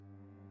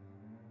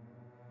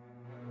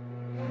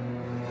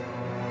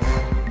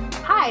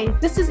Hi,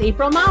 this is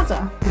April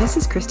Maza. This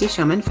is Christy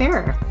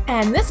Showman-Ferrer.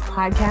 And this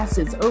podcast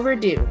is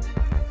Overdue.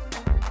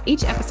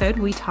 Each episode,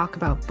 we talk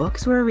about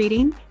books we're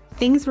reading,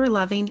 things we're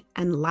loving,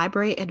 and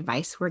library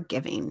advice we're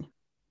giving.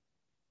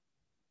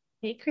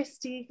 Hey,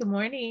 Christy. Good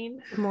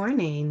morning. Good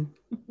morning.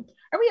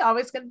 Are we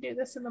always going to do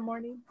this in the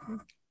morning?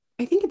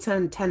 I think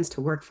it tends to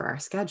work for our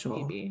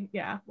schedule. Maybe.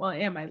 Yeah. Well,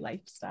 and my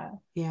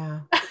lifestyle. Yeah.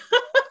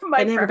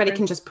 And everybody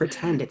can just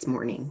pretend it's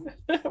morning.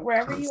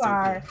 Wherever constantly. You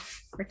are,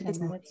 pretend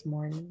that it's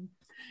morning.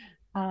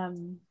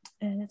 And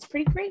it's a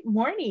pretty great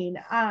morning.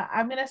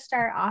 I'm going to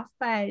start off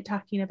by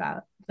talking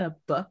about the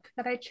book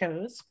that I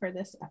chose for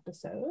this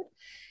episode.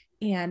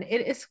 And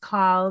it is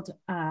called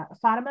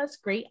Fatima's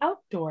Great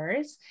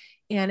Outdoors.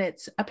 And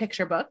it's a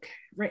picture book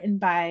written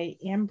by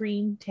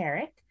Ambreen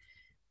Tarek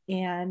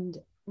and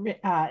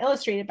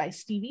illustrated by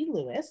Stevie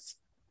Lewis.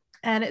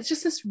 And it's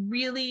just this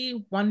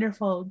really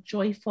wonderful,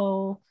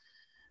 joyful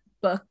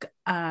book,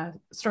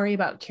 story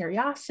about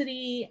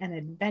curiosity and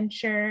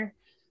adventure,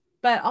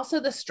 but also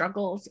the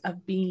struggles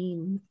of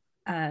being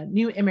a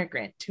new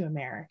immigrant to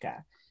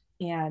America.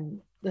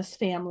 And this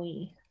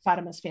family,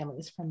 Fatima's family,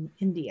 is from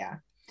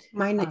India.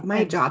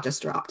 My jaw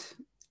just dropped.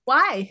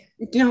 Why?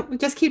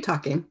 Just keep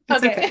talking.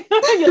 It's okay.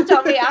 You'll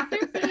tell me after.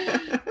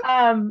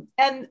 And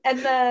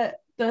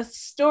the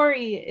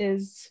story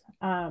is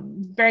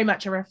very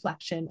much a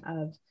reflection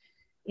of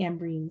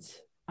Ambreen's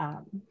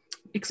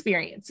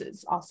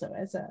experiences also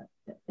as an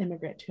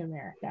immigrant to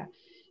America.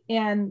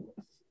 And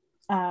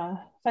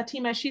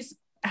Fatima, she's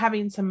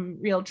having some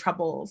real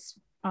troubles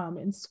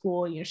in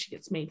school. You know, she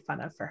gets made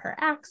fun of for her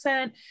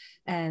accent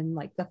and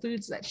like the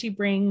foods that she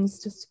brings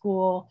to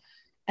school.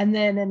 And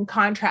then in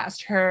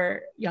contrast,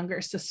 her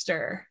younger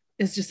sister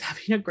is just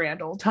having a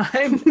grand old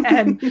time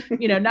and,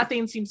 you know,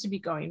 nothing seems to be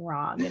going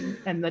wrong.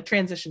 And the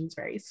transition's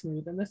very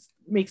smooth. And this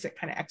makes it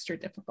kind of extra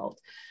difficult.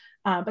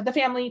 But the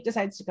family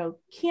decides to go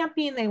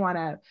camping. They want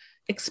to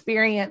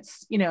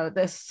experience, you know,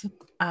 this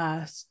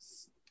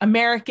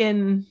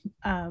American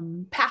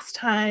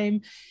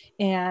pastime.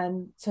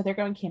 And so they're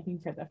going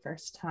camping for the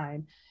first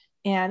time.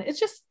 And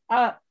it's just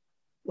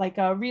like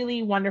a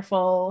really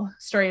wonderful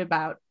story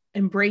about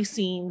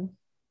embracing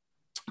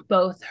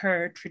both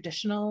her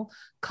traditional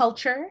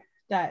culture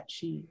that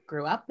she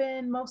grew up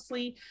in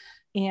mostly,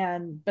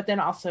 but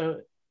then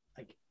also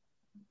like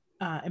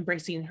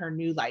embracing her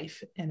new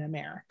life in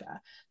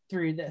America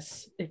through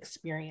this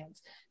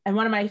experience. And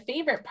one of my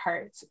favorite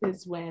parts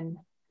is when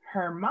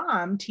her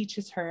mom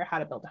teaches her how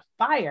to build a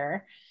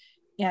fire.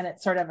 And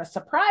it's sort of a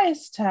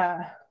surprise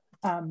to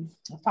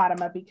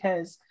Fatima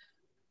because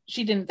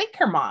she didn't think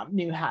her mom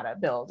knew how to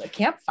build a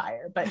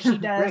campfire, but she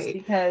does right.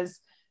 Because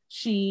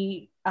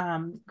she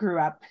grew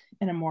up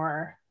in a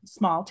more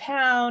small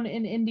town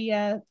in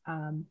India,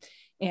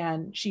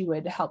 and she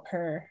would help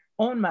her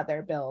own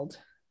mother build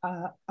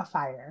a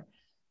fire.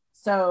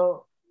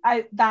 So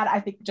I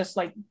think just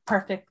like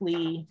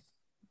perfectly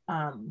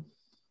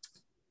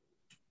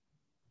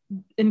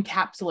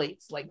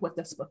encapsulates like what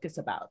this book is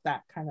about,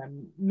 that kind of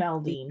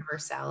melding. The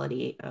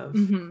universality of,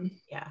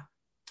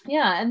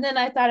 Yeah. And then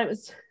I thought it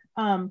was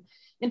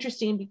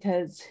interesting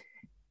because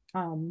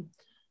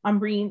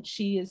Ambreen,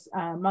 she is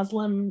a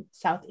Muslim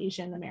South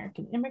Asian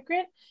American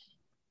immigrant.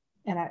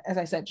 And as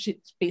I said,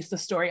 she's based the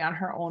story on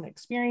her own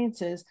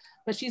experiences,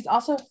 but she's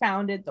also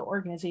founded the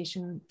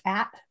organization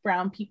at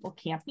Brown People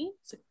Camping.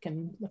 So you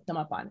can look them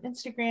up on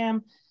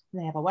Instagram,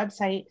 and they have a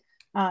website.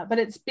 But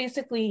it's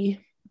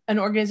basically an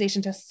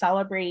organization to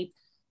celebrate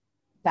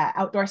that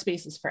outdoor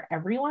spaces for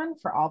everyone,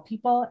 for all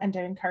people, and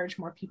to encourage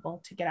more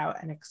people to get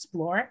out and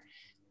explore.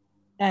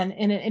 And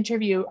in an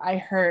interview I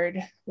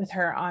heard with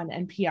her on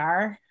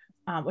NPR,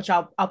 which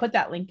I'll put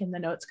that link in the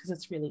notes because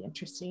it's really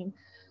interesting.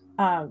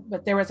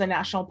 But there was a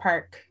national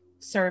park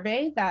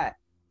survey that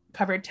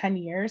covered 10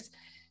 years,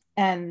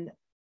 and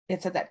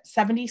it said that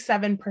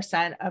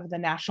 77% of the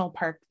national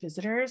park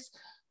visitors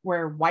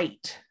were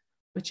white,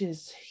 which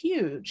is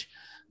huge.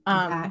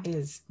 That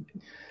is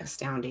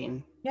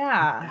astounding.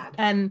 Yeah.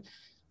 And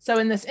so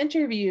in this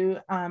interview,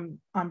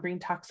 Ambreen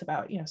talks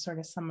about, you know, sort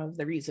of some of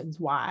the reasons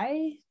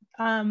why,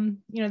 you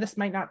know, this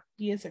might not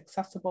be as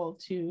accessible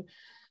to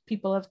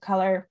people of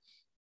color.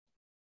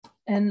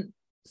 And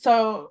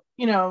so,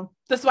 you know,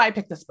 this is why I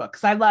picked this book,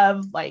 because I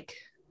love like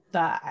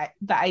the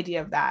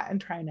idea of that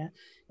and trying to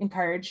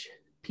encourage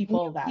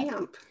people that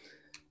camp.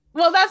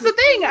 Well, that's the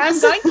thing.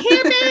 I'm going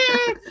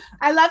camping.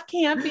 I love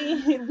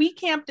camping. We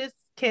camped as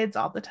kids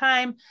all the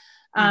time.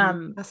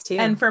 Us too.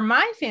 And for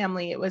my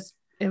family, it was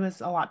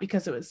a lot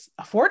because it was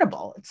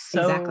affordable. It's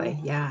so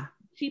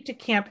cheap to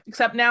camp,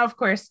 except now, of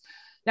course,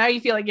 now you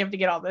feel like you have to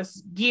get all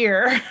this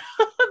gear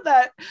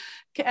that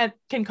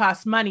can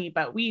cost money,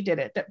 but we did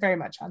it very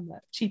much on the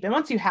cheap. And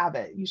once you have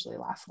it, it usually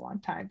lasts a long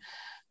time.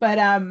 But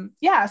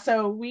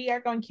so we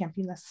are going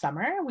camping this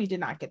summer. We did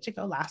not get to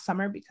go last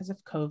summer because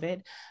of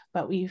COVID,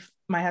 but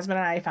my husband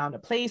and I found a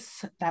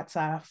place that's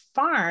a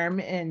farm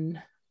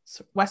in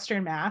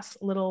Western Mass,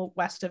 a little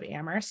west of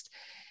Amherst.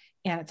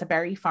 And it's a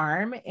berry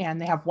farm, and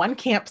they have one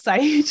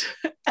campsite.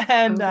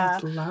 And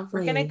that's lovely.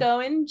 We're going to go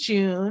in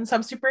June. So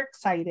I'm super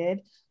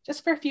excited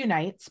just for a few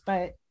nights,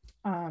 but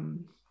But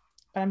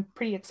I'm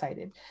pretty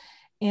excited.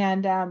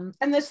 And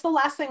this, the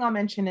last thing I'll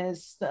mention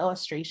is the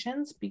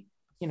illustrations.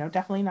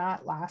 Definitely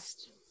not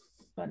last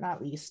but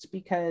not least,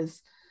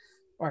 because,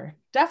 or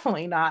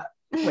definitely not.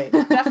 Wait,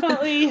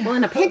 definitely. Well,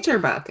 in a picture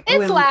book,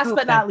 it's last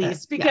but not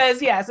least,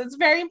 because yes, it's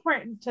very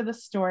important to the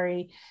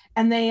story,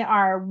 and they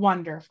are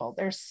wonderful.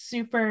 They're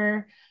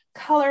super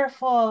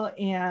colorful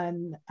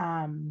and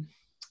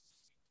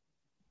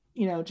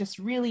just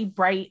really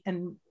bright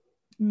and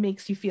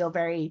makes you feel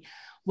very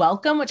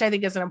welcome, which I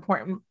think is an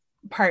important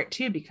part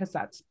too, because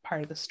that's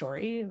part of the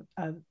story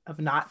of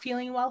not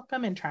feeling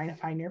welcome and trying to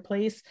find your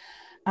place.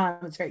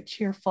 It's very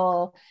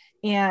cheerful,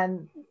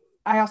 and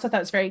I also thought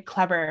it was very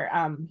clever.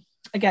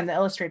 Again, the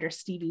illustrator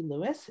Stevie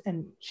Lewis,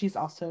 and she's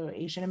also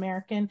Asian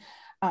American.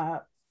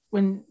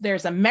 When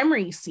there's a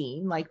memory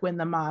scene, like when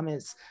the mom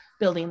is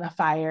building the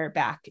fire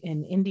back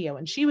in India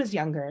when she was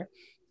younger,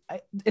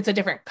 it's a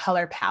different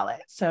color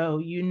palette,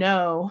 so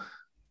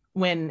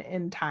when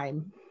in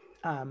time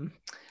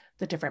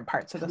the different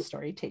parts of the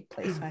story take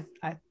place.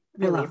 I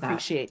really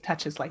appreciate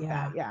touches like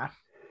that. Yeah.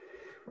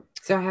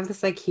 So I have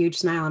this like huge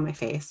smile on my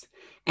face,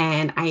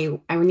 and I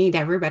need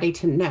everybody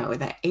to know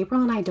that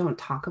April and I don't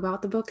talk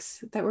about the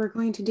books that we're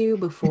going to do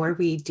before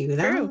we do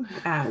them.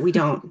 We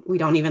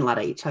don't even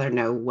let each other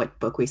know what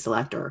book we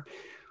select or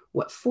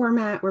what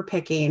format we're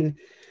picking.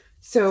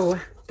 So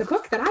the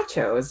book that I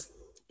chose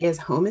is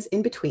Home is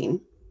in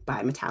Between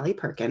by Mitali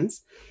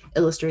Perkins,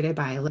 illustrated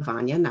by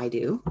Lavanya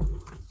Naidu.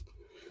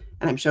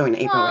 And I'm showing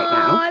April right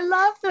now. I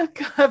love the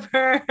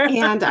cover.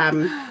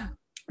 And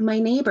my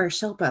neighbor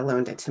Shilpa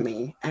loaned it to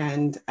me,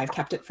 and I've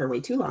kept it for way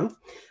too long.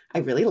 I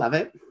really love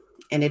it.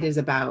 And it is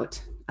about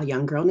a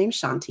young girl named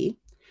Shanti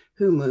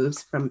who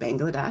moves from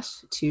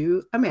Bangladesh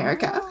to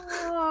America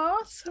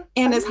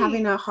and is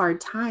having a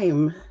hard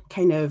time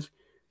kind of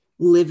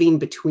living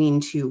between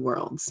two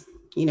worlds.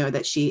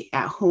 That she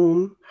at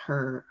home,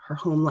 her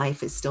home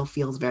life still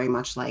feels very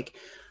much like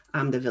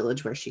the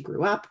village where she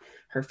grew up.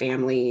 Her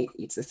family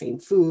eats the same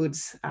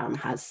foods,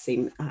 has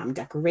same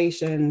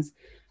decorations,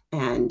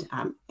 and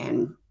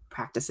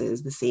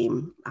practices the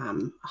same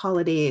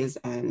holidays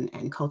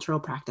and cultural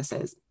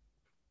practices.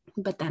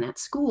 But then at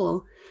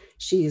school,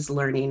 she's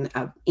learning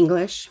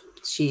English.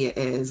 She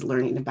is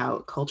learning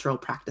about cultural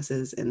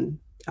practices in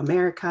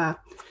America,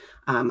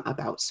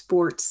 about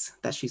sports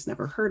that she's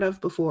never heard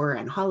of before,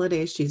 and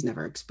holidays she's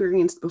never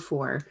experienced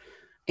before.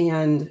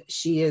 And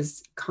she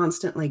is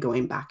constantly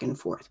going back and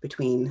forth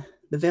between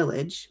the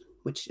village,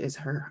 which is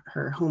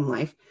her home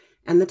life,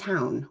 and the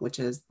town, which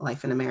is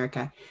life in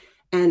America.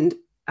 And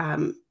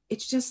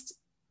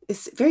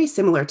it's very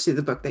similar to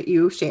the book that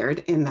you shared,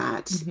 in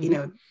that,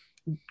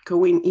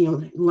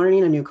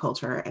 learning a new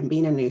culture and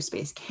being in a new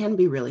space can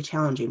be really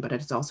challenging, but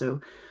it's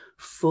also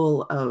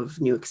full of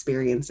new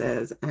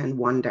experiences and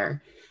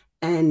wonder.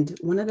 And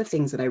one of the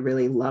things that I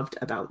really loved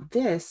about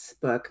this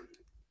book,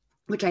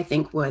 which I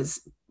think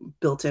was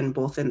built in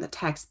both in the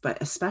text, but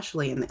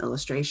especially in the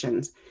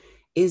illustrations,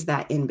 is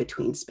that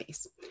in-between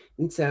space.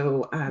 And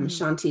so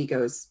Shanti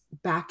goes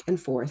back and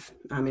forth.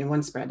 In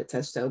one spread, it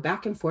says, so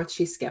back and forth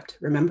she skipped,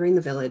 remembering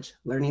the village,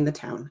 learning the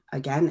town,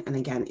 again and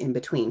again in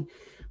between.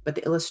 But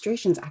the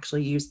illustrations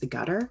actually use the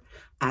gutter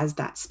as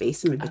that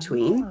space in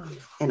between. Oh.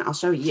 And I'll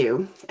show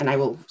you, and I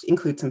will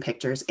include some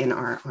pictures on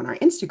our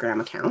Instagram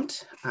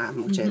account,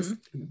 which is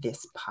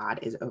This Pod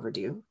is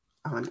Overdue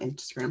on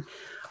Instagram.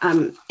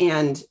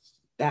 And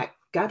that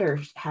gutter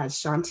has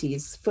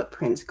Shanti's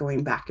footprint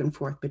going back and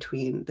forth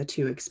between the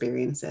two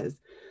experiences.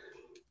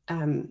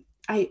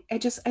 I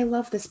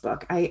love this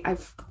book.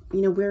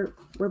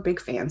 We're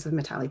big fans of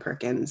Mitali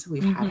Perkins.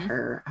 We've had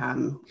her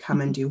come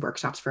and do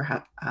workshops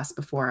for us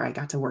before. I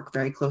got to work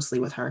very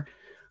closely with her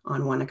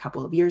on one a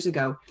couple of years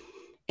ago.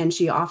 And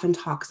she often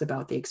talks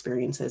about the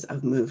experiences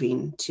of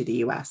moving to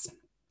the US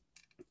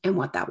and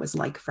what that was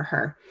like for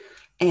her.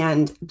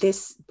 And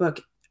this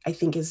book, I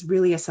think, is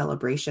really a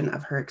celebration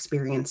of her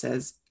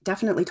experiences,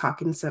 definitely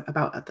talking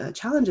about the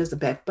challenges a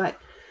bit, but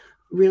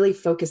really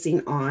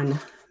focusing on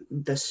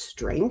the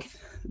strength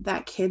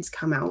that kids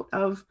come out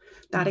of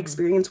that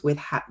experience with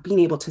being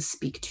able to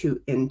speak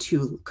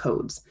into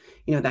codes,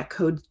 that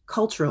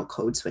cultural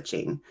code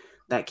switching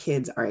that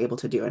kids are able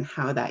to do, and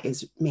how that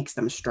makes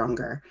them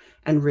stronger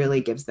and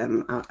really gives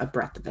them a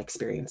breadth of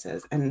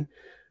experiences. And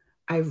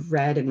I've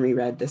read and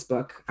reread this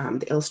book.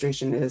 The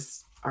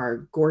illustrations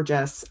are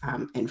gorgeous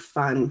and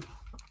fun.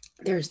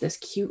 There's this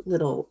cute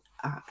little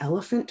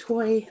elephant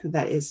toy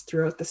that is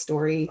throughout the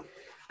story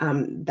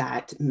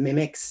that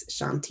mimics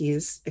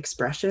Shanti's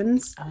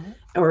expressions,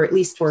 or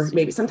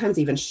maybe sometimes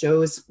even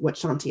shows what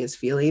Shanti is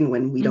feeling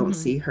when we don't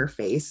see her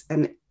face.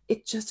 And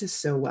it just is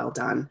so well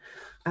done.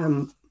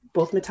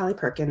 Both Mitali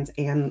Perkins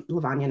and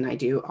Lavanya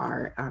Naidu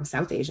are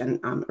South Asian,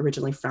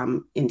 originally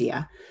from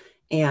India.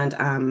 And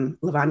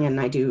Lavanya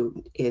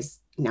Naidu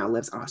now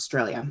lives in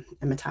Australia,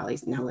 and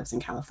Mitali now lives in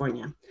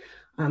California.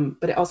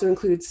 But it also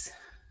includes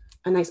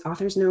a nice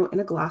author's note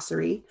and a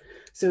glossary.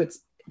 So it's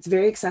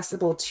very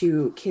accessible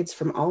to kids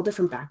from all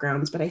different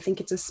backgrounds, but I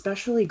think it's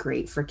especially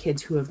great for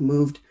kids who have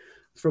moved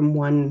from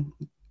one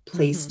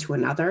place to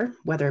another,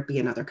 whether it be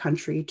another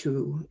country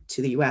to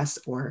the US,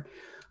 or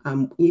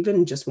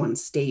even just one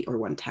state or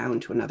one town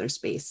to another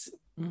space,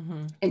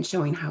 and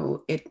showing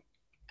how it,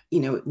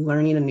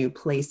 learning a new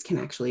place can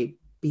actually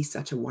be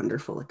such a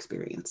wonderful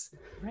experience.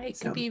 Right.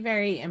 So, could be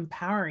very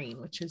empowering,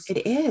 which is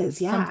it is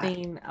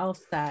something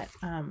else that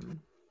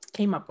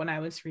came up when I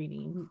was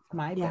reading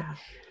my book.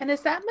 And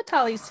is that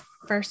Matali's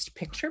first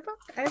picture book?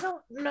 I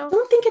don't know. I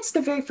don't think it's the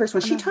very first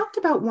one. She talked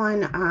about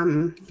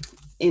one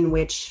in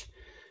which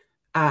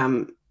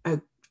a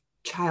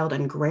child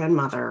and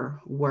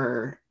grandmother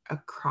were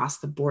across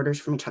the borders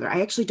from each other.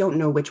 I actually don't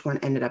know which one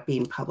ended up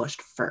being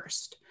published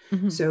first.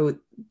 So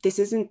this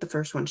isn't the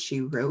first one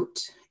she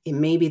wrote. It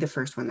may be the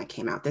first one that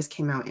came out. This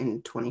came out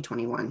in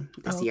 2021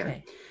 this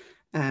year.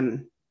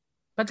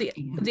 But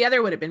the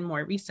other would have been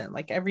more recent,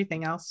 like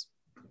everything else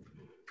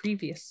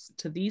previous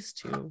to these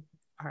two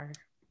are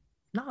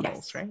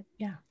novels, right?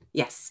 Yeah.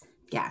 Yes.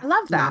 Yeah. I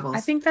love that. Novels. I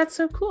think that's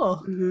so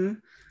cool.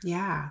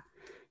 Yeah.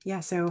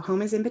 Yeah. So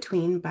Home is in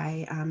Between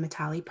by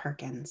Matali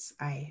Perkins.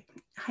 I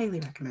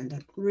highly recommend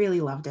it. Really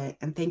loved it.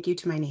 And thank you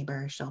to my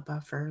neighbor,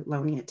 Shilpa, for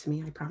loaning it to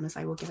me. I promise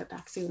I will give it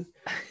back soon.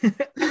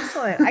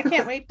 Excellent. I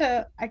can't wait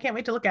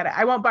to look at it.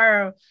 I won't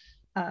borrow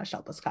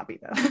Shilpa's copy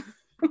though.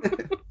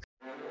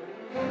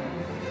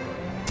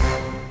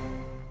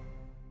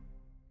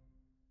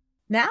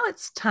 Now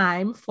it's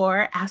time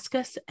for Ask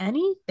Us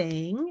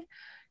Anything.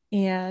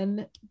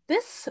 And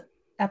this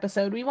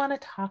episode, we want to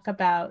talk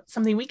about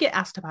something we get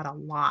asked about a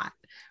lot,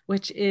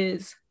 which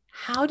is,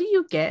 how do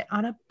you get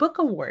on a book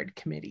award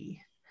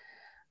committee?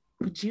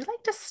 Would you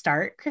like to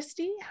start,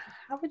 Christy?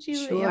 How would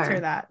you answer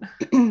that?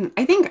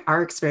 I think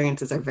our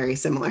experiences are very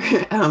similar.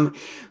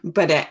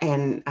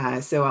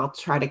 So I'll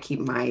try to keep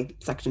my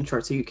section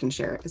short so you can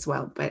share it as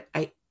well. But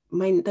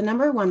the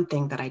number one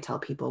thing that I tell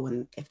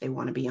people if they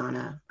want to be on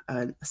a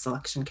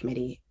selection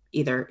committee,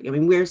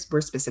 we're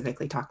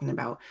specifically talking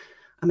about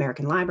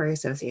American Library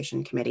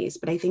Association committees,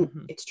 but I think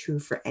it's true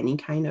for any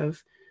kind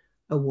of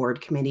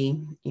award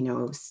committee,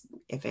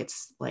 if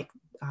it's like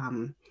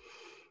the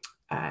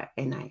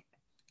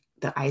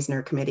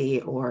Eisner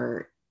Committee,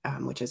 or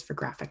which is for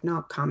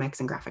comics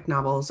and graphic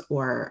novels,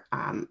 or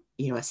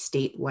a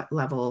state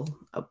level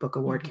book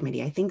award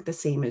committee. I think the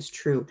same is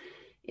true,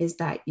 is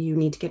that you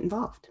need to get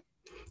involved.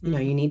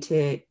 You need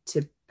to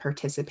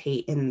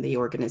participate in the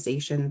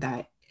organization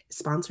that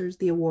sponsors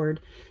the award.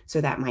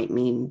 So that might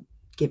mean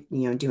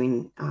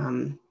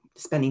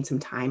spending some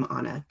time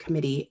on a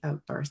committee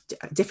or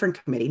a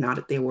different committee, not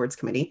at the awards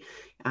committee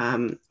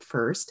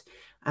first,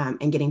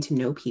 and getting to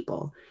know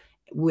people.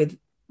 With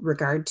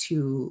regard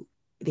to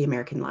the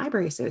American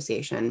Library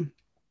Association,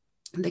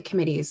 the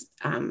committees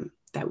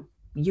that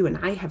you and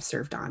I have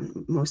served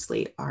on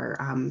mostly are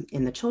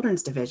in the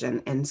children's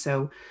division. And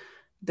so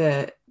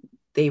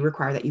they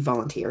require that you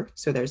volunteer.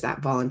 So there's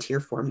that volunteer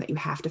form that you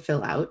have to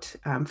fill out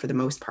for the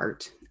most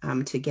part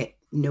to get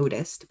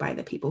noticed by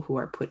the people who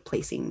are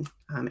placing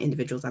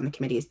individuals on the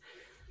committees.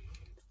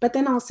 But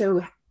then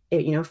also,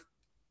 if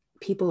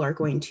people are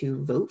going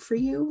to vote for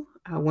you,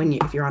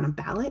 if you're on a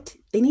ballot,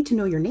 they need to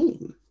know your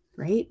name,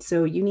 right?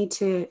 So you need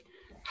to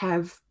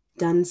have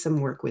done some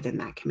work within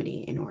that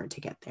committee in order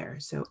to get there.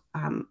 So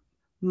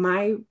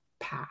my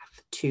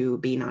path to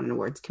being on an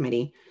awards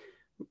committee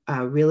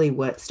really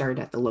what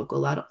started at the local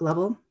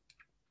level,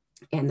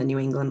 and the New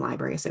England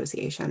Library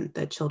Association,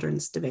 the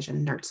Children's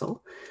Division,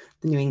 NERTSL,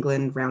 the New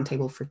England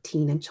Roundtable for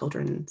Teen and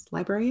Children's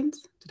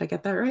Librarians. Did I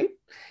get that right?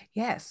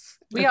 Yes.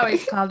 We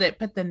always called it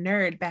Put the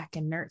Nerd back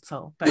in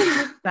NERTSL, but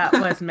that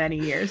was many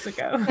years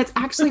ago. That's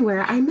actually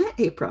where I met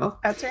April.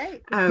 That's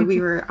right. We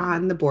were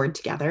on the board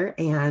together,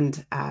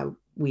 and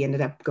we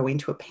ended up going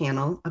to a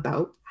panel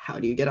about how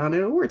do you get on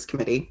an awards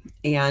committee.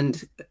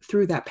 And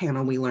through that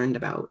panel, we learned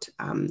about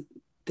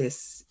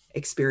this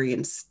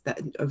experience,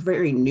 that a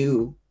very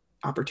new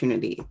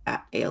opportunity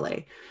at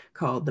ALA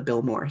called the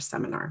Bill Morris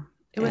Seminar.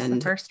 It was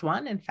the first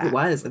one, in fact. It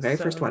was the very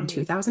first one,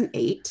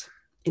 2008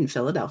 in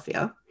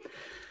Philadelphia.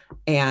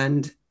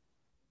 And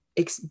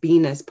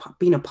being a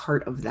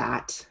part of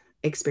that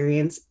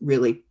experience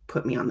really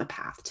put me on the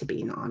path to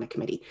being on a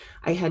committee.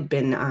 I had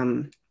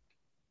been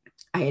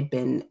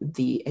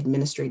the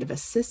administrative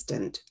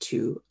assistant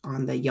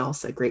on the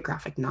YALSA Great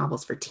Graphic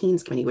Novels for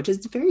Teens Committee, which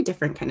is a very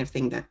different kind of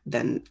thing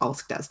than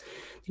ALSC does.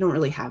 They don't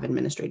really have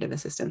administrative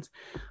assistants.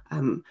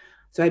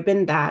 So I've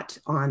been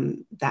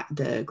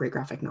the Great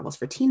Graphic Novels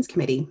for Teens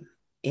Committee,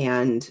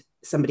 and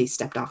somebody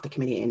stepped off the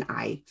committee and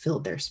I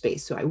filled their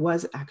space. So I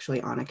was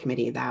actually on a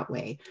committee that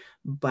way.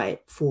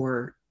 But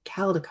for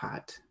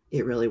Caldecott,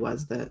 it really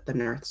was the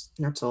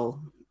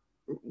NERTSL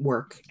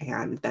work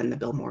and then the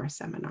Bill Morris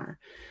Seminar.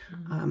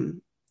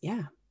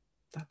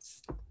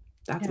 That's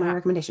my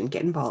recommendation.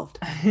 Get involved.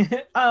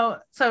 Oh,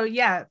 so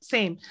yeah,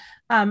 same.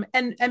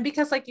 And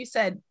because like you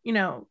said,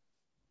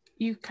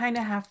 you kind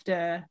of have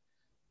to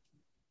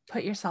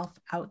put yourself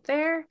out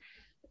there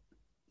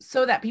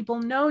so that people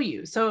know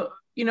you. So,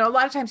 a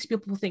lot of times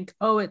people think,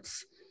 oh,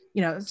 it's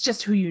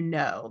just who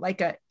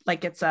like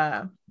it's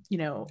a,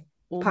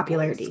 old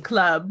popularity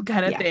club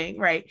kind of thing.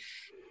 Right.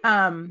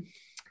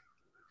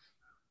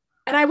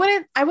 And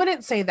I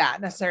wouldn't say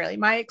that necessarily.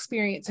 My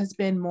experience has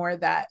been more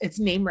that it's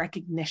name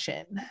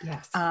recognition.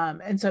 Yes.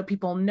 And so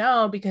people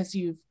know because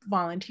you've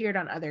volunteered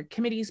on other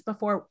committees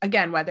before,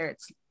 again, whether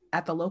it's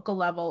at the local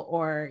level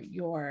or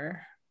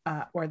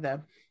or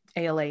the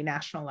ALA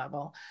national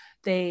level,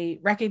 they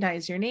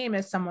recognize your name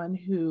as someone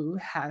who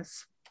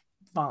has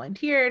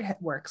volunteered,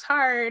 works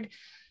hard,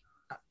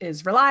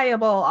 is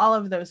reliable, all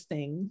of those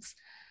things.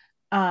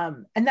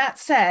 And that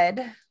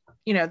said,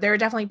 there are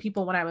definitely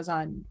people when I was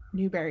on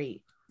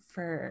Newberry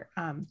for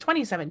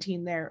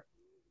 2017, there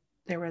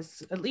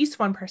was at least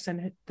one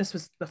person, this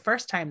was the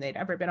first time they'd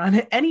ever been on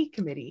any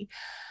committee.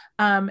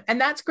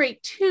 And that's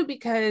great too,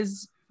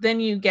 because then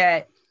you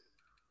get,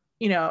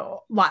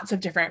 lots of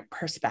different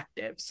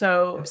perspectives.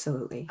 So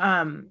absolutely,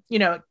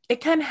 it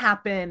can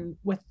happen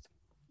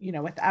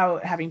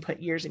without having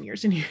put years and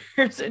years and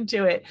years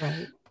into it.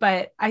 right.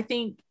 But I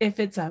think if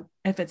it's a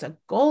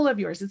goal of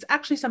yours, it's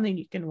actually something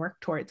you can work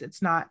towards.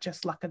 It's not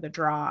just luck of the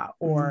draw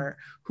or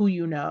who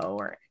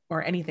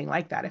or anything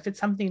like that. If it's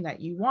something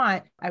that you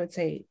want, I would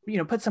say,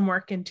 put some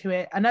work into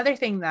it. Another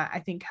thing that I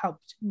think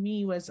helped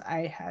me was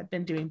I had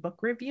been doing book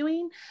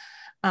reviewing.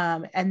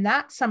 And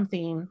that's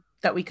something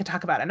that we could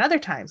talk about another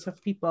time. So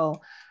if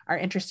people are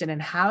interested in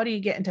how do you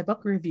get into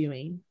book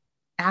reviewing,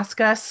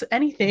 ask us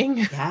anything.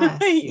 Yes,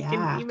 You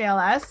can email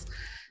us.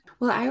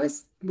 Well, I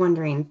was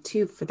wondering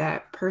too, for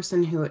that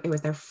person who it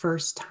was their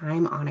first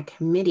time on a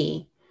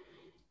committee,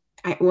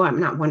 I'm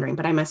not wondering,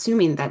 but I'm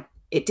assuming that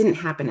it didn't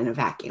happen in a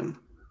vacuum,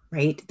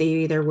 right? They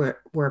either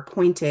were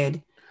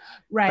appointed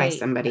by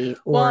somebody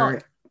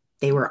or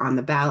they were on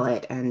the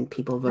ballot and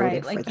people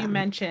voted for them. Like you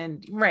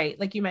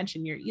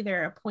mentioned, you're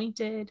either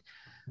appointed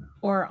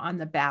or on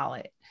the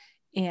ballot.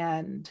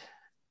 And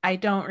I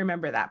don't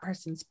remember that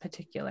person's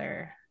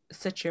particular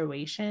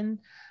situation.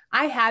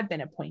 I had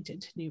been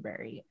appointed to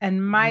Newberry,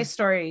 and my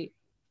story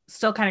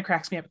still kind of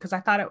cracks me up because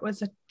I thought it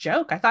was a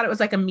joke. I thought it was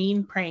like a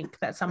mean prank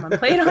that someone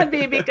played on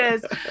me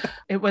because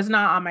it was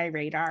not on my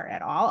radar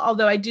at all.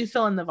 Although I do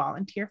fill in the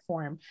volunteer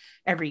form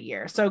every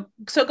year. So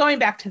going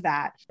back to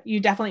that, you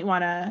definitely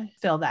want to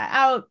fill that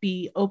out,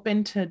 be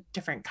open to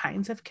different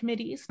kinds of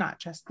committees, not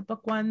just the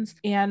book ones.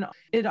 And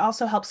it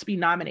also helps to be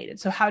nominated.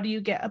 So how do you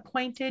get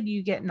appointed?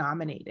 You get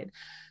nominated.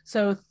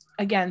 So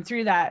again,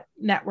 through that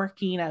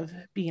networking of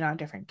being on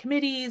different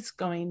committees,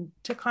 going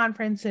to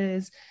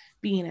conferences,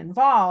 being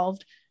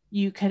involved,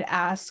 you could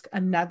ask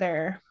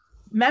another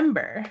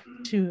member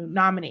to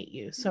nominate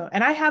you. So,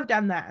 and I have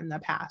done that in the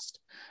past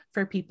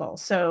for people.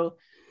 So,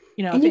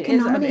 and you can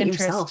nominate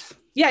yourself.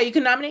 Yeah, you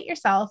can nominate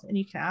yourself and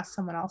you can ask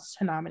someone else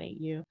to nominate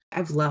you.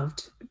 I've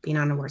loved being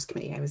on awards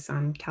committee. I was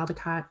on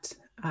Caldecott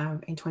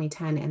in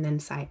 2010 and then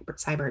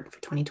Cybert for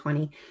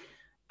 2020.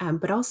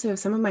 But also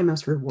some of my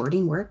most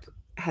rewarding work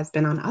has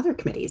been on other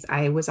committees.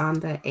 I was on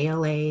the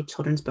ALA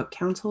Children's Book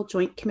Council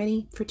Joint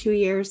Committee for 2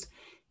 years,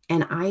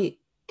 and I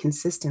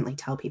consistently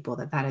tell people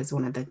that is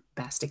one of the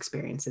best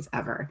experiences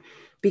ever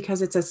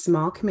because it's a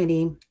small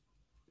committee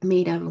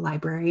made of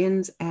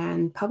librarians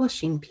and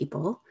publishing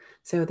people.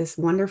 So this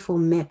wonderful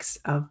mix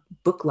of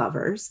book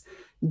lovers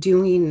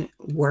doing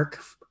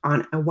work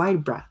on a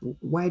wide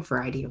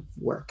variety of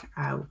work.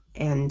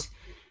 And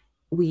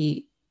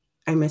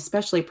I'm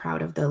especially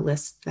proud of the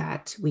list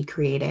that we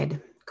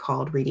created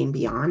called Reading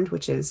Beyond,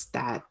 which is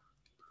that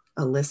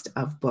a list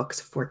of books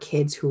for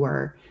kids who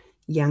are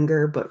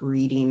younger but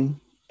reading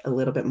a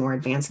little bit more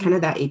advanced, kind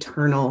of that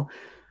eternal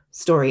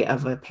story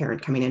of a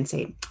parent coming in and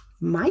saying,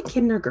 my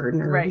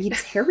kindergartner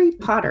reads Harry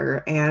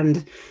Potter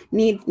and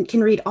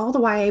can read all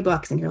the YA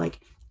books. And you're like,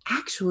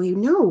 actually,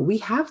 no, we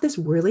have this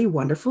really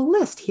wonderful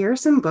list. Here are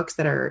some books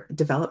that are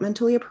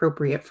developmentally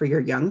appropriate for your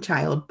young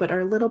child, but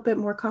are a little bit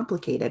more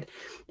complicated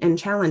and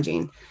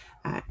challenging.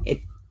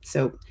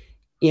 So,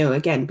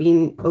 again,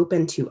 being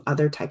open to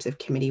other types of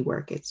committee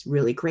work, it's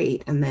really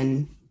great. And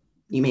then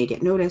you may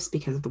get noticed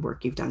because of the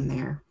work you've done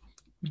there.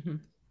 Mm-hmm.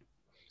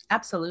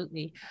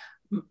 Absolutely.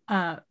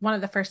 One of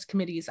the first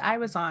committees I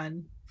was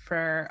on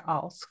for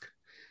ALSC,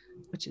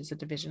 which is a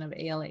division of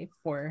ALA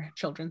for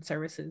Children's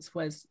Services,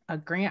 was a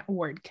grant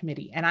award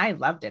committee. And I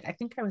loved it. I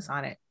think I was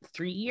on it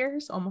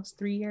almost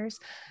 3 years,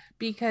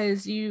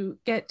 because you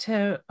get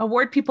to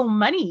award people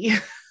money.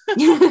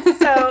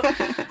 So,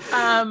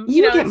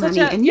 you get money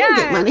and you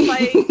get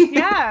money.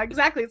 Yeah,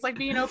 exactly. It's like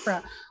being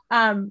Oprah.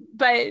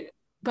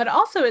 But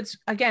also it's,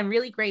 again,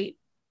 really great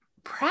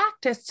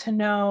practice to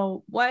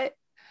know what,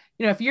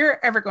 if you're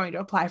ever going to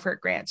apply for a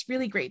grant, it's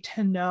really great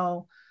to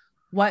know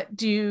what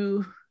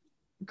do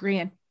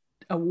grant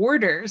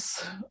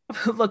awarders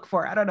look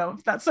for. I don't know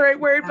if that's the right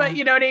word, but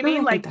you know what I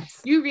mean? Like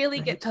you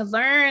really get to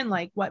learn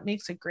like what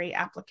makes a great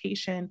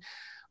application,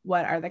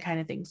 what are the kind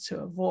of things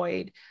to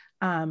avoid.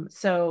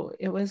 So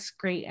it was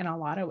great in a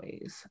lot of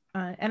ways.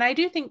 And I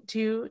do think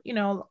too,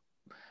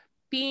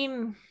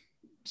 being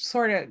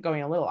sort of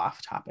going a little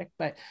off topic,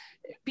 but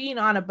being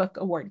on a book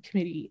award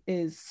committee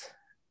is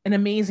an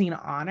amazing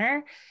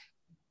honor.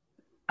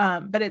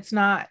 But it's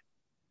not,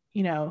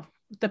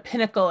 the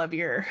pinnacle of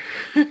your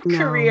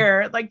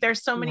career. Like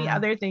there's so many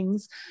other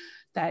things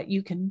that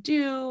you can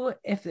do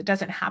if it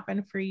doesn't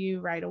happen for you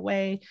right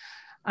away.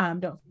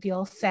 Don't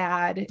feel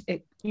sad.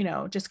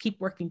 Just keep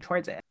working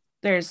towards it.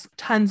 There's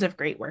tons of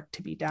great work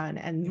to be done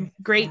and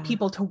great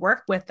people to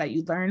work with that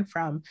you learn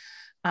from.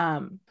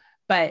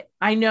 But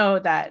I know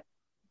that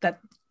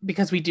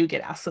because we do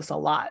get asked this a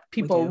lot,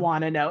 people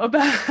want to know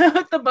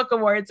about the book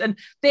awards, and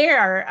they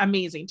are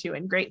amazing too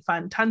and great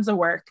fun, tons of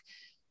work.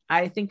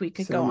 I think we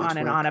could go on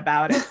and on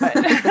about it, but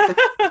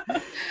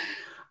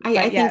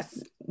I think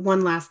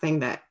one last thing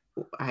that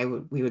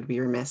we would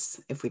be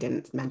remiss if we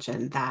didn't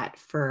mention that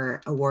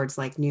for awards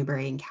like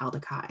Newbery and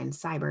Caldecott and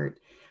Seibert,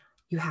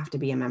 you have to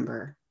be a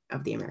member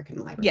of the American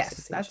Library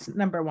Association. That's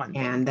number one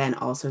thing. And then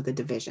also the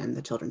division,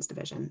 the children's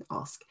division,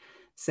 ALSC.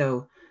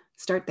 So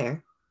start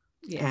there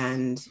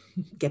and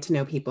get to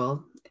know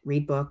people,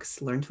 read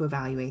books, learn to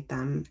evaluate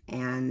them.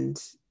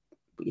 And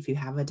if you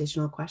have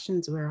additional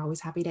questions, we're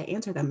always happy to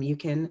answer them. You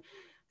can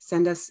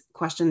send us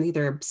questions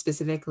either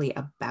specifically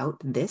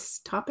about this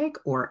topic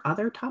or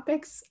other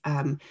topics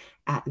at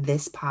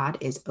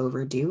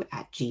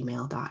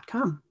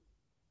thispodisoverdue@gmail.com.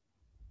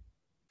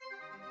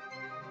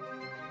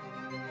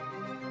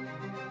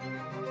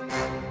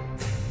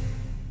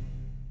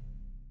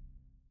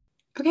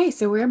 Okay,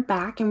 so we're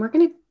back and we're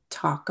going to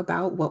talk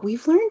about what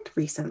we've learned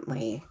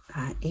recently.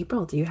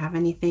 April, do you have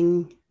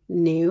anything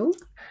new?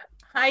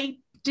 I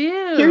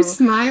do. You're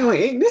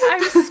smiling.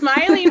 I'm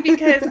smiling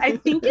because I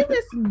think it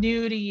was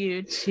new to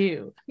you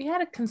too. We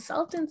had a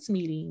consultants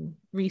meeting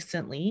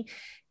recently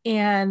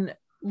and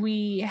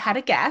we had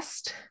a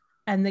guest,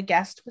 and the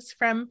guest was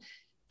from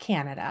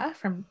Canada,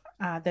 from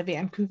the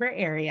Vancouver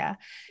area.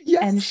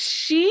 Yes. And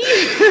she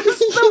used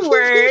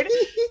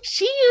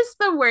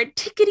the word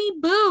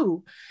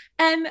tickety-boo.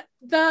 And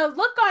the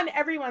look on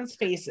everyone's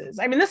faces.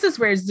 I mean, this is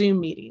where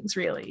Zoom meetings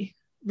really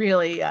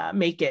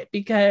make it,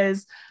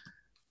 because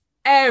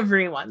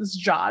everyone's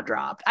jaw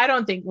dropped. I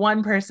don't think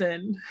one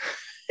person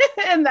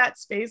in that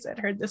space had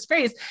heard this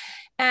phrase.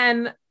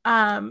 And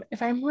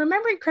if I'm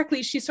remembering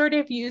correctly, she sort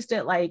of used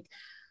it like,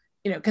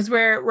 because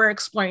we're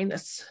exploring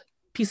this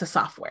piece of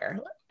software,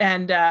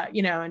 and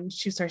and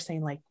she started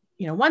saying like,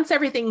 once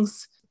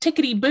everything's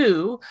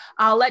tickety-boo,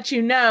 I'll let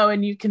you know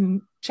and you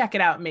can check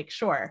it out and make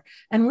sure.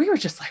 And we were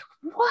just like,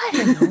 what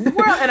in the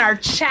world? And our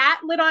chat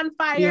lit on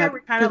fire. Yeah,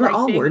 we're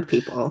all word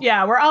people.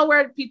 Yeah, we're all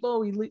word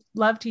people. We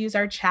love to use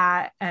our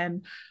chat.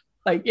 And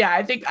like, yeah,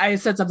 I think I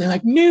said something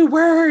like new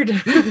word.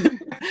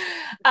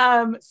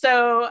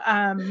 So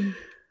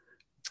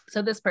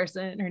this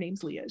person, her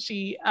name's Leah,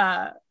 she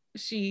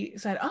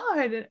said, oh,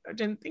 I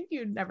didn't think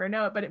you'd never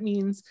know it, but it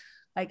means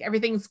like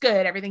everything's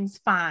good, everything's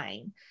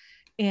fine.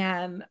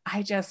 And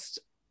I just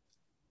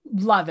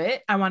love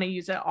it. I want to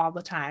use it all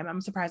the time.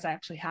 I'm surprised I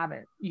actually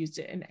haven't used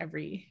it in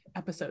every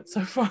episode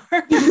so far,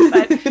 but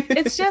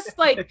it's just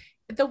like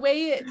the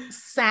way it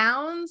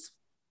sounds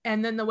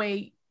and then the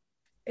way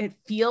it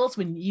feels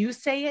when you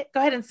say it. Go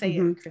ahead and say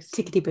it,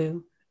 Christy.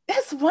 Tickety-boo.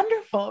 It's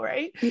wonderful,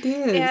 right? It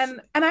is.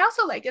 And I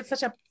also like, it's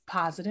such a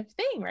positive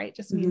thing, right?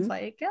 Just means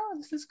like, oh,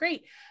 this is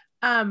great.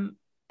 And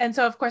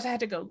so of course I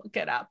had to go look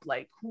it up,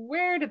 like,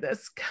 where did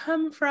this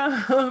come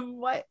from?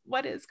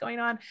 What is going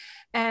on?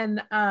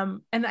 And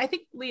I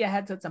think Leah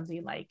had said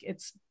something like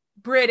it's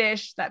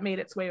British that made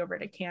its way over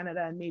to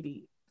Canada, and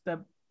maybe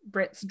the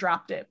Brits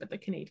dropped it, but the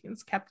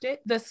Canadians kept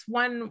it. This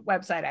one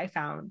website I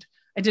found,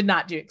 I did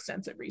not do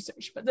extensive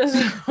research, but this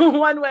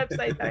one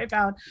website that I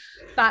found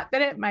thought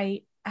that it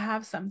might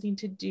have something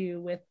to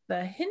do with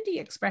the Hindi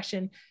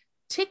expression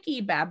 "tiki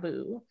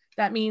babu."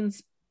 That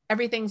means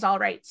everything's all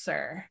right,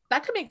 sir.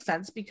 That could make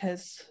sense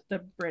because the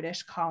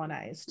British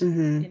colonized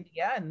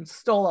India and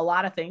stole a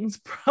lot of things,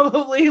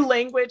 probably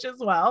language as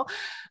well.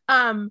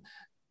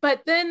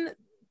 But then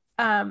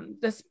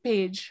this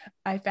page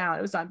I found,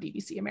 it was on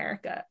BBC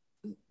America,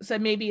 so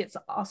maybe it's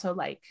also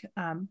like,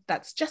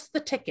 that's just the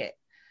ticket,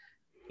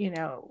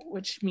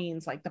 which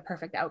means like the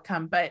perfect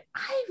outcome. But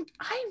I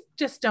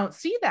just don't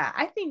see that.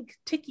 I think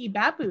tiki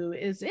babu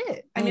is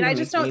it. I mean, I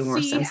just don't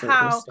see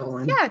how,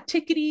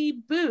 tickety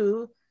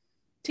boo,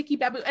 tiki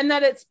babu, and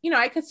that it's,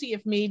 I could see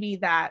if maybe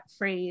that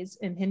phrase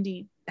in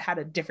Hindi had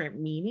a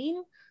different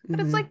meaning, but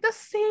it's like the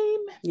same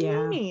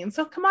meaning.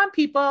 So come on,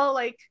 people,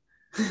 like,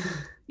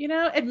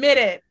 admit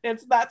it.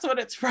 That's what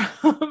it's from.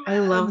 I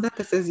love that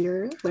this is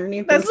your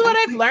learning. That's what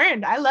I've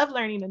learned. I love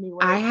learning a new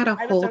word. I had a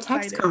whole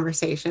text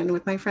conversation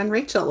with my friend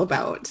Rachel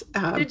about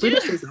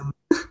Britishism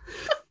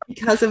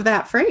because of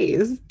that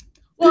phrase.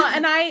 Well,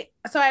 and I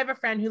have a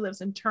friend who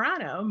lives in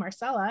Toronto,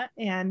 Marcella,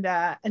 and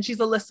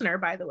she's a listener,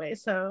 by the way.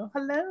 So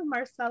hello,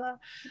 Marcella.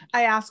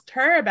 I asked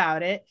her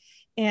about it,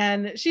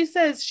 and she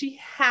says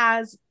she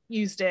has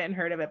used it and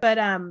heard of it, but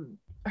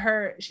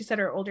she said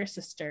her older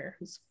sister,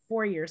 who's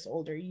 4 years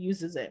older,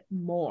 uses it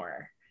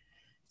more.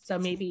 So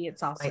maybe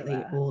it's also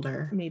slightly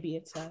older. Maybe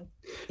it's a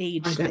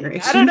age thing.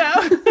 I don't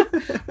know.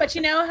 But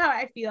you know how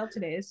I feel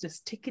today is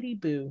just tickety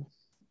boo.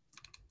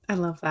 I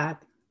love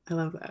that.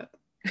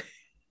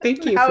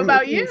 Thank you. How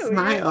about you?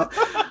 Smile.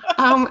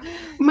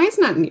 Mine's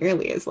not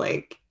nearly as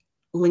like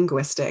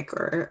linguistic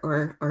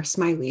or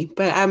smiley,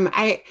 but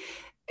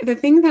the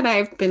thing that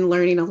I've been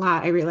learning a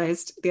lot, I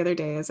realized the other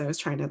day as I was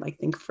trying to like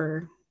think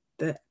for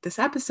this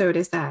episode,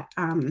 is that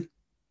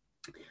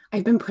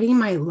I've been putting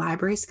my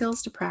library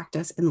skills to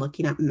practice and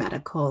looking up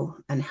medical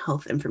and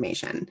health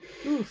information.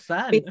 Ooh,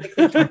 fun.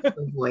 Basically trying to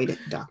avoid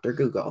Dr.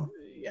 Google,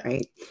 Yeah.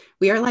 right?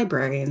 We are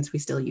librarians, we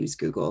still use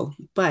Google,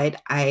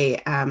 but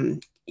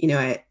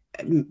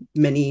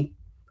many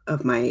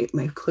of my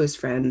close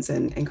friends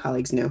and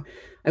colleagues know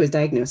I was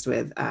diagnosed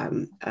with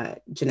a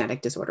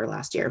genetic disorder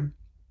last year.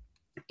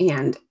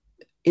 And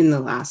in the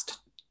last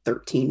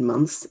 13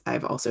 months,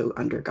 I've also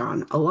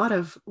undergone a lot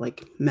of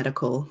like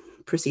medical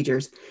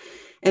procedures.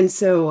 And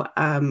so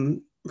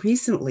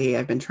recently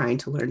I've been trying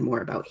to learn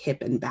more about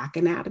hip and back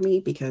anatomy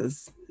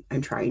because I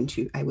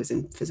was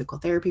in physical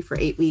therapy for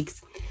 8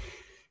 weeks.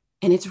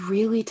 And it's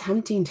really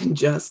tempting to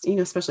just,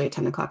 especially at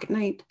 10 o'clock at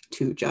night,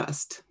 to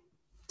just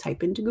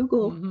type into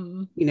Google,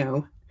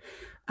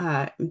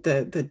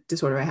 the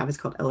disorder I have is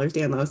called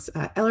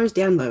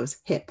Ehlers-Danlos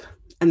hip,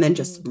 and then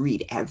just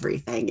read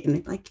everything.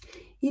 And like,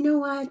 you know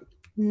what?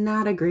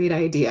 Not a great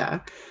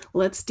idea.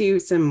 Let's do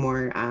some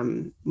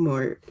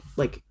more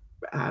like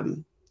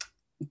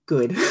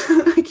good.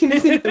 I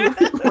can't think of the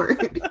right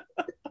word.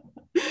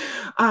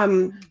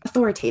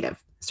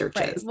 Authoritative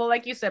searches. Right. Well,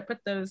 like you said, put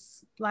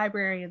those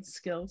librarian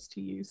skills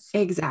to use.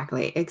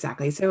 Exactly.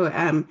 So,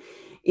 I'm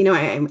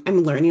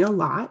learning a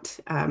lot.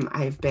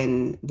 I've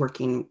been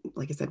working,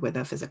 like I said, with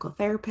a physical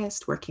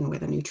therapist, working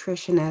with a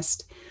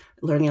nutritionist,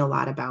 learning a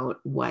lot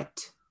about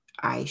what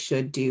I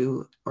should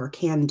do or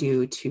can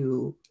do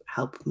to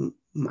help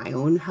my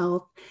own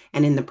health,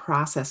 and in the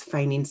process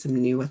finding some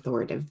new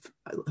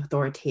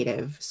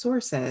authoritative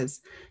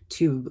sources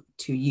to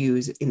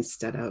use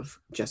instead of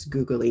just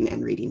Googling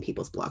and reading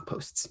people's blog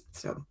posts.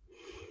 So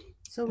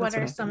what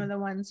are some of the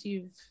ones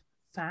you've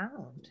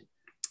found?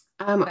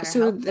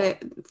 So the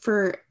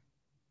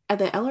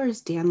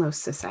Ehlers-Danlos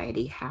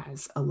Society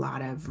has a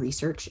lot of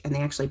research, and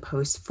they actually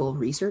post full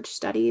research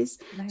studies.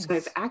 Nice. So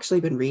I've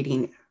actually been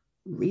reading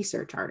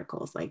research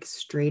articles, like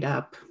straight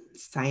up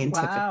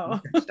scientific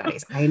research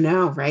studies. I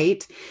know,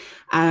 right?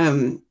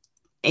 And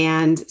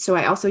so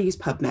I also use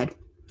PubMed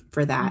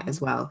for that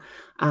as well.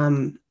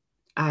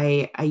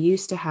 I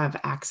used to have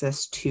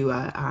access to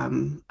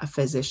a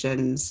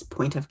physician's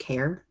point of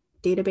care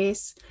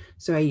database,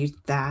 so I use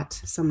that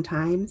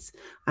sometimes,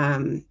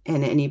 and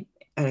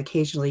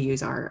occasionally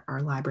use our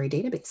library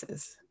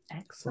databases.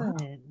 Excellent.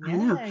 Wow. Yeah.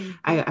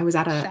 I know. I was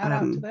at a shout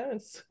out to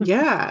those.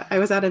 Yeah, I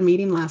was at a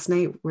meeting last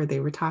night where they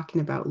were talking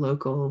about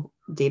local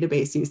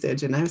database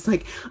usage, and I was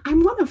like,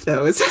 I'm one of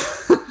those.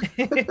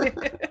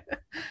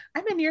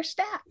 I'm in your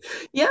staff.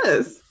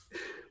 Yes.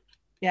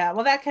 Yeah,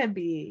 well, that can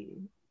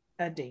be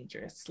a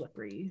dangerous,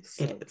 slippery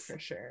slope for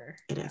sure.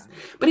 It is.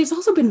 But it's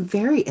also been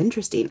very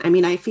interesting. I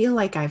mean, I feel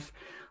like I've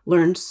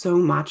learned so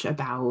much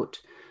about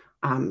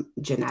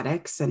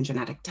genetics and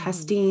genetic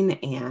testing,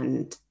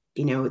 and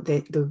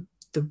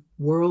the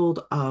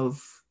world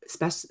of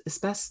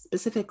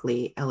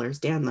specifically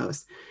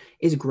Ehlers-Danlos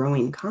is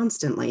growing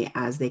constantly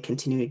as they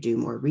continue to do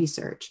more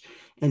research.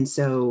 And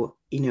so,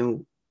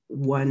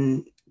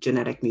 one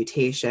genetic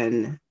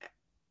mutation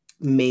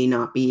may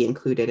not be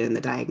included in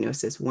the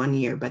diagnosis 1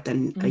 year, but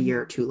then a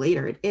year or two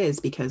later it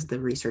is, because the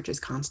research is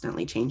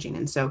constantly changing.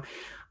 And so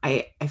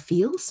I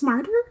feel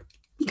smarter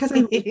because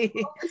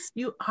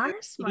you are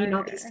smart. Reading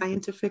all these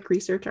scientific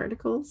research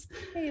articles.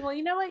 Hey, well,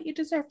 you know what? You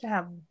deserve to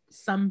have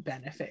some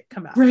benefit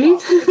come out. Right?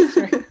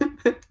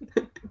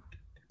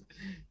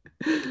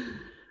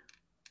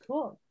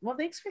 Cool. Well,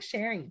 thanks for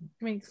sharing.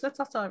 I mean, because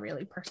that's also a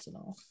really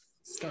personal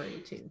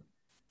story too.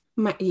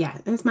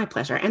 It's my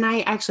pleasure. And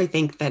I actually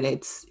think that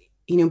it's,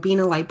 being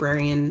a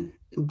librarian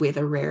with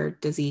a rare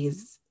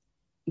disease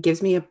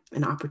gives me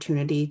an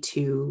opportunity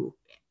to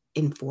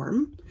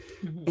inform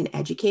and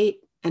educate,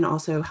 and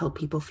also help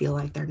people feel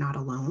like they're not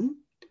alone.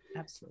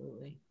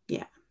 Absolutely.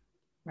 Yeah.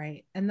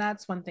 Right. And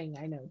that's one thing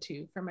I know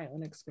too from my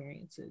own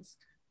experiences.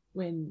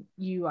 When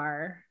you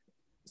are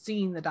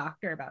seeing the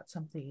doctor about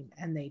something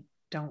and they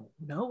don't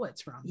know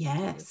what's wrong.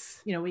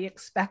 Yes. We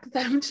expect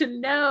them to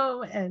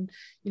know and,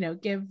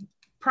 give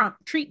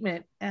prompt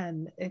treatment,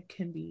 and it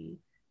can be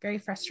very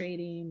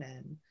frustrating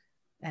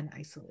and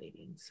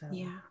isolating. So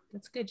yeah,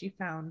 that's good. You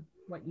found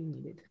what you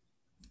needed.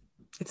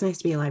 It's nice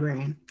to be a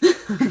librarian.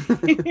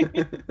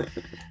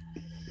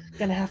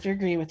 Gonna have to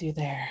agree with you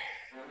there.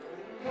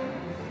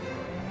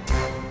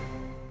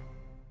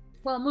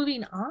 Well,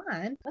 moving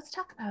on, let's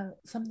talk about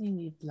something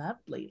we've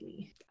loved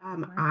lately.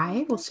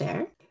 I will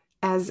share.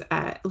 As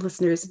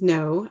listeners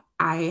know,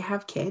 I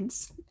have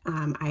kids.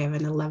 I have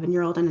an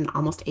 11-year-old and an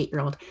almost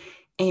 8-year-old.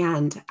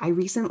 And I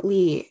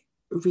recently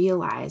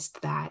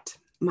realized that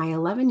my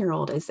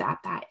 11-year-old is at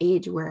that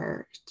age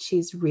where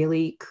she's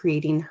really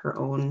creating her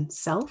own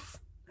self,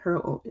 her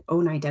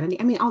own identity.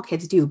 I mean, all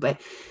kids do, but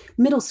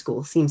middle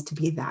school seems to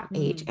be that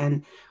age.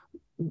 And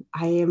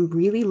I am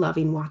really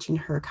loving watching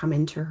her come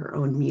into her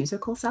own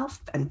musical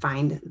self and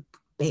find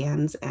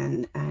bands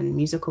and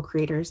musical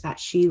creators that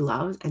she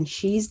loves. And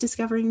she's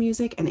discovering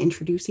music and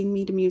introducing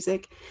me to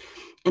music.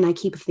 And I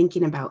keep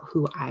thinking about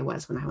who I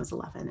was when I was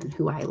 11 and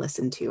who I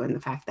listened to, and the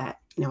fact that,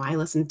 I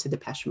listened to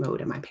Depeche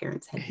Mode and my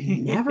parents had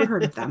never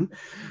heard of them.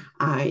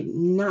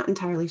 I'm not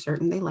entirely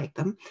certain they liked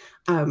them.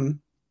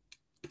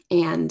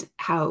 And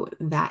how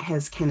that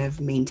has kind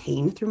of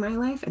maintained through my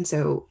life. And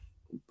so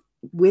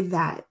with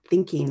that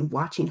thinking,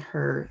 watching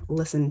her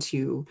listen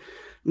to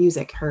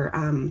music, her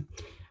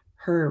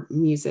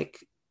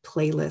music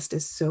playlist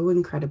is so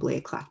incredibly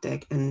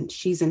eclectic, and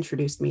she's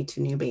introduced me to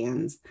new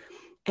bands.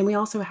 And we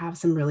also have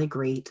some really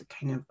great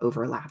kind of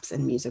overlaps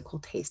in musical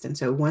taste. And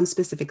so one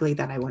specifically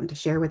that I wanted to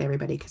share with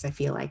everybody, because I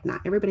feel like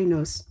not everybody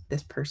knows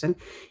this person,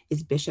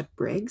 is Bishop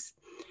Briggs.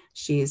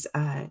 She's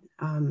a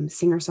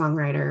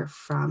singer-songwriter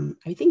from,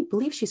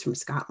 believe she's from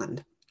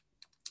Scotland.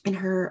 And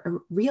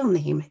her real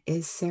name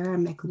is Sarah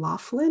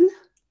McLaughlin.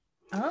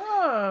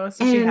 Oh,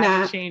 so she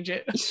had to change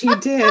it. She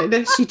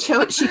did. She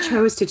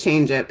chose to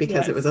change it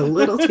because it was a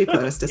little too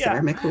close to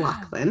Sarah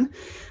McLaughlin.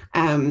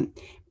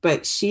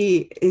 But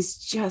she is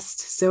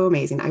just so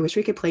amazing. I wish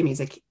we could play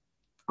music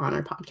on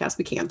our podcast.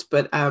 We can't,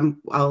 but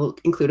I'll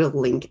include a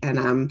link.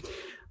 And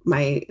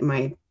my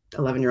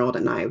 11-year-old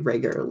and I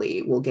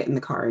regularly will get in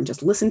the car and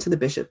just listen to the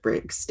Bishop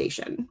Briggs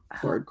station.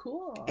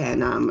 Cool.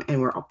 And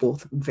we're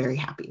both very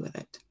happy with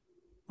it.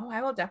 Oh,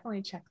 I will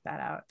definitely check that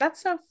out.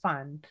 That's so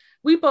fun.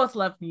 We both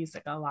love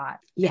music a lot.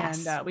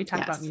 Yes. And we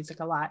talk about music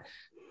a lot.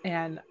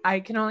 And I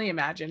can only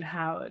imagine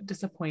how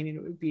disappointing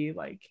it would be,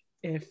 like,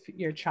 if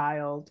your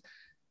child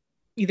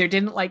either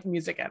didn't like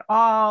music at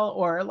all,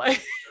 or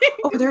like,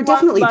 there are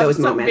definitely those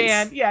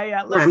moments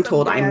where I'm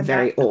told I'm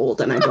very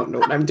old and I don't know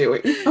what I'm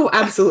doing. Oh,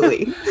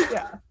 absolutely.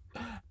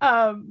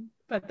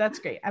 But that's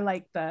great. I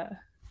like the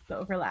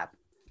overlap.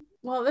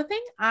 Well, the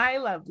thing I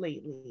love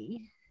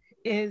lately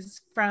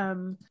is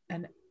from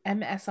an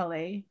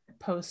MSLA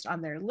post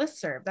on their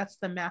listserv. That's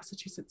the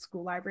Massachusetts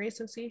School Library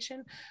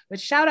Association,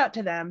 which shout out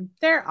to them.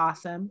 They're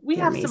awesome. They're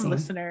have amazing. Some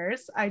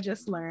listeners. I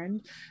just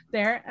learned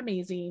they're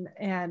amazing.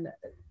 And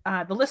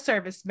the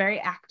listserv is very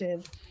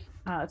active.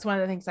 It's one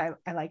of the things I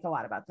like a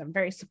lot about them.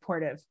 Very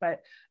supportive.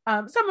 But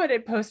someone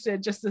had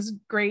posted just this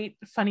great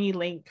funny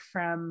link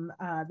from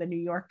the New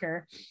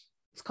Yorker.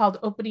 It's called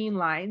Opening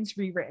Lines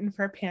Rewritten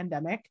for a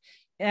Pandemic.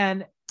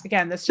 And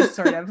again, this just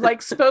sort of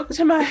like spoke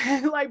to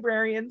my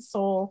librarian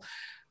soul.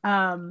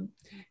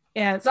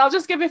 And so I'll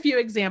just give a few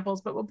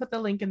examples, but we'll put the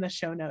link in the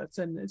show notes.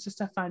 And it's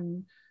just a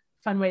fun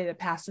way to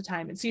pass the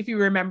time and see if you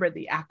remember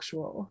the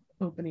actual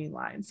opening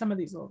line. Some of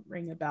these will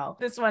ring a bell.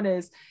 This one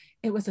is,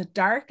 "It was a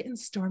dark and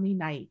stormy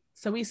night,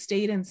 so we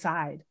stayed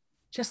inside,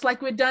 just like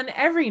we'd done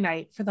every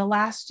night for the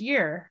last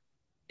year.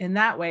 In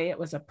that way, it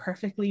was a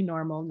perfectly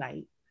normal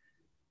night."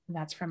 And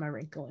that's from A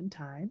Wrinkle in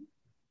Time.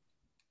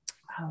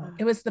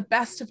 It was the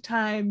best of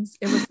times.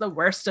 It was the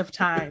worst of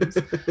times,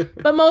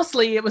 but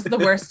mostly it was the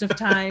worst of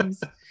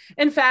times.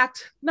 In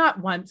fact, not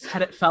once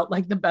had it felt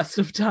like the best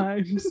of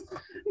times.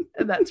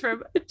 And that's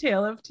from A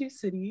Tale of Two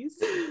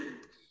Cities.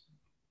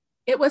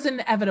 "It was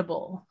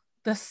inevitable.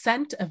 The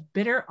scent of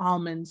bitter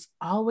almonds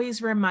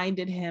always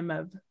reminded him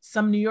of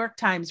some New York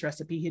Times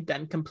recipe he'd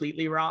done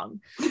completely wrong."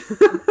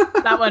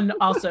 That one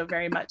also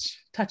very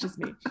much touches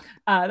me.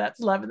 That's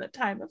Love in the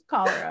Time of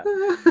Cholera.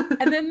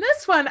 And then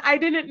this one I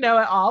didn't know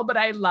at all, but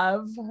I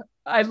loved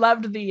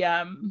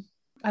the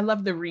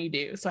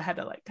redo. So I had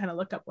to like kind of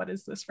look up what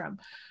is this from.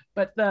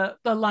 But the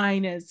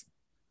line is,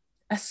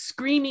 "A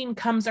screaming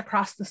comes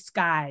across the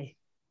sky.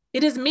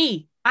 It is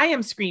me. I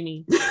am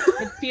screaming.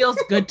 It feels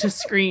good to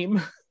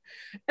scream."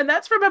 And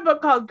that's from a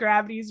book called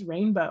Gravity's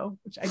Rainbow,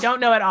 which I don't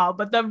know at all.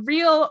 But the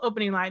real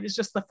opening line is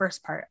just the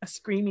first part. "A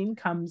screaming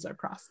comes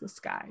across the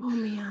sky." Oh,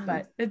 man.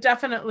 But it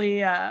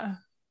definitely, the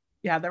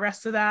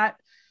rest of that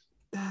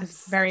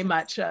is very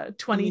much a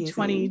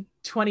 2020, amazing.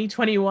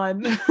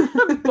 2021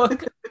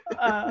 book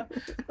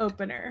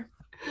opener.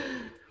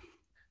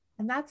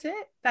 And that's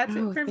it. That's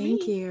it for me.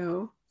 Thank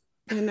you.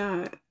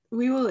 And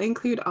we will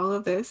include all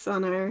of this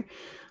on our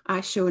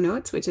show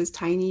notes, which is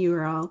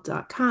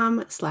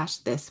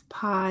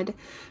tinyurl.com/thispod.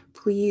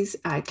 Please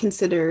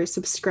consider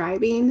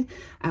subscribing.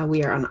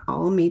 We are on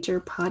all major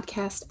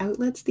podcast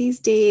outlets these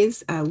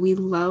days. We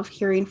love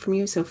hearing from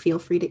you, so feel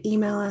free to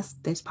email us.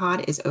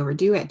 Thispod is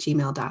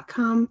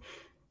overdue@gmail.com.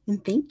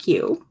 And thank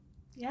you.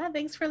 Yeah,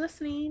 thanks for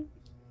listening.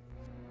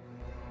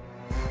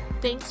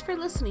 Thanks for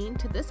listening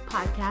to This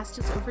Podcast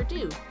is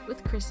Overdue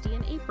with Christy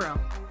and April.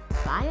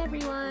 Bye,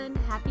 everyone.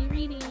 Happy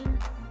reading.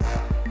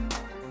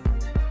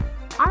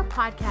 Our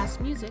podcast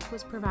music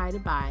was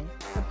provided by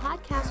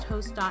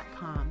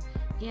thepodcasthost.com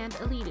and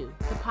Alidu,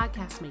 the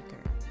podcast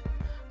maker.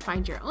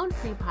 Find your own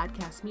free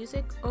podcast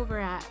music over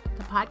at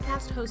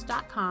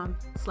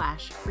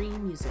thepodcasthost.com/free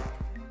music.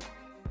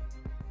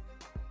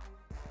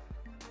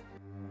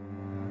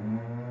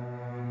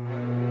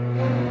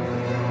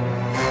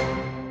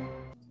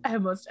 I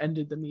almost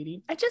ended the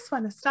meeting. I just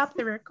want to stop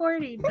the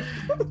recording.